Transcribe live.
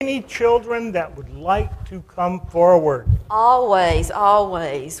any children that would like to come forward? Always,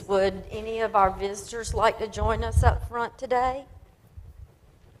 always. Would any of our visitors like to join us up front today?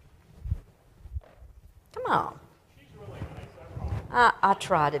 Come on. She's really nice, I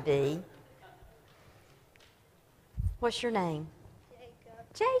try to be. What's your name? Jacob.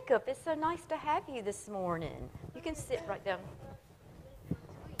 Jacob, it's so nice to have you this morning. You can sit right down.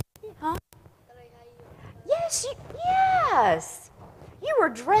 Huh? Yes, yes. You were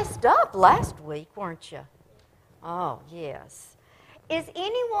dressed up last week, weren't you? Oh, yes. Is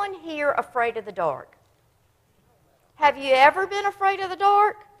anyone here afraid of the dark? Have you ever been afraid of the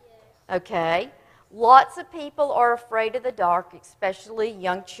dark? Yes. Okay. Lots of people are afraid of the dark, especially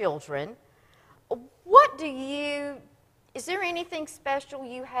young children. Is there anything special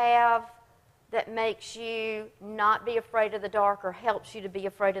you have that makes you not be afraid of the dark or helps you to be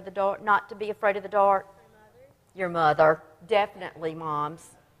afraid of the dark, not to be afraid of the dark? My mother. Your mother. Definitely,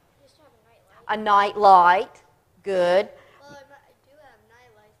 moms. Just have a A night light. night light. Good. Well, I do have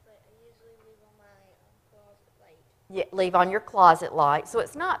night lights, but I usually leave on my closet light. Yeah, leave on your closet light, so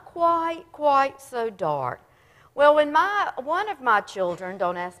it's not quite so dark. Well, when one of my children,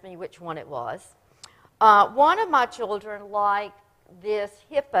 don't ask me which one it was, one of my children liked this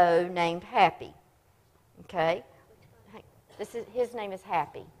hippo named Happy. Okay, his name is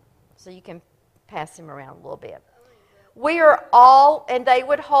Happy, so you can pass him around a little bit. We are all, and they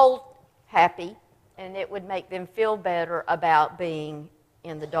would hold Happy, and it would make them feel better about being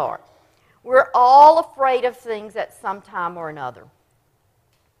in the dark. We're all afraid of things at some time or another.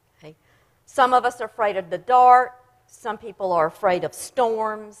 Okay? Some of us are afraid of the dark. Some people are afraid of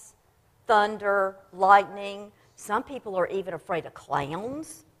storms, thunder, lightning. Some people are even afraid of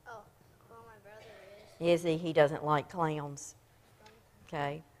clowns. Oh, well, my brother is. Is he? He doesn't like clowns.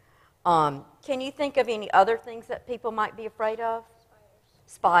 Okay. Can you think of any other things that people might be afraid of?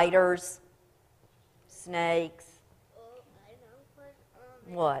 Spiders. Spiders, snakes. Oh, I know, but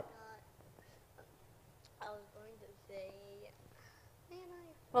What? I was going to say,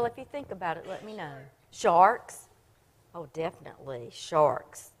 Well, if you think about it, let me know. Sharks? Oh, definitely,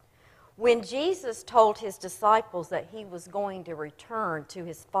 sharks. When Jesus told his disciples that he was going to return to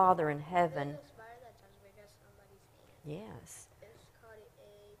his Father in heaven, There's a spider that's as big as somebody's hand. yes, It's called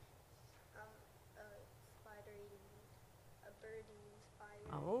a spider eating, a bird eating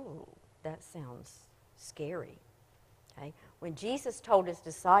spider. oh, that sounds scary. Okay? When Jesus told his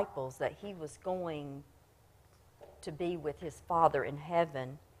disciples that he was going to be with his Father in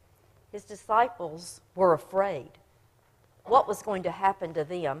heaven, his disciples were afraid. What was going to happen to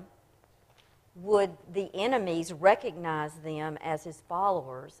them? Would the enemies recognize them as his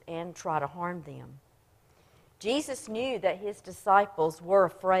followers and try to harm them? Jesus knew that his disciples were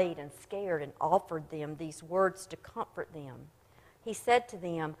afraid and scared and offered them these words to comfort them. He said to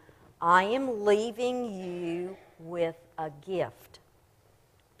them, I am leaving you with a gift,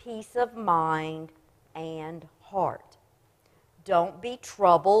 peace of mind and heart. Don't be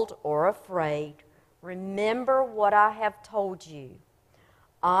troubled or afraid. Remember what I have told you.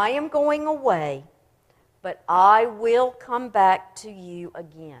 I am going away, but I will come back to you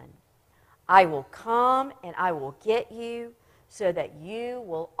again. I will come and I will get you so that you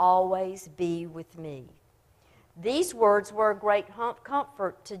will always be with me. These words were a great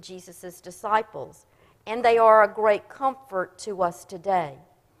comfort to Jesus' disciples, and they are a great comfort to us today.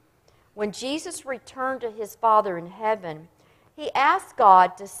 When Jesus returned to his Father in heaven, he asked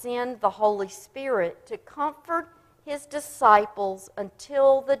God to send the Holy Spirit to comfort his disciples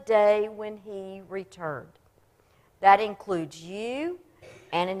until the day when he returned. That includes you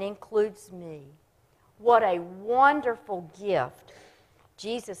and it includes me. What a wonderful gift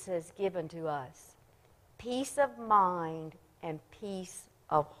Jesus has given to us. Peace of mind and peace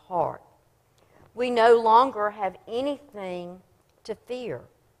of heart. We no longer have anything to fear.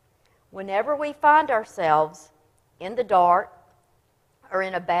 Whenever we find ourselves in the dark or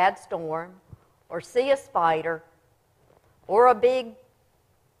in a bad storm or see a spider or a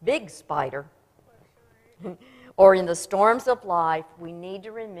big spider, or in the storms of life, we need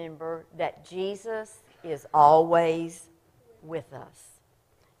to remember that Jesus is always with us.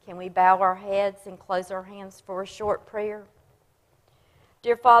 Can we bow our heads and close our hands for a short prayer?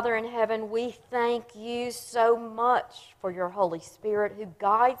 Dear Father in heaven, we thank you so much for your Holy Spirit who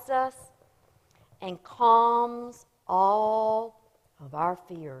guides us and calms all of our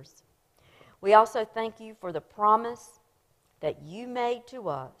fears. We also thank you for the promise that you made to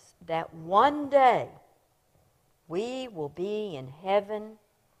us that one day we will be in heaven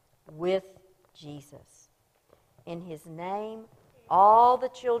with Jesus. In his name, all the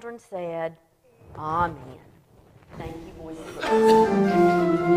children said, Amen. Thank you, boys and girls.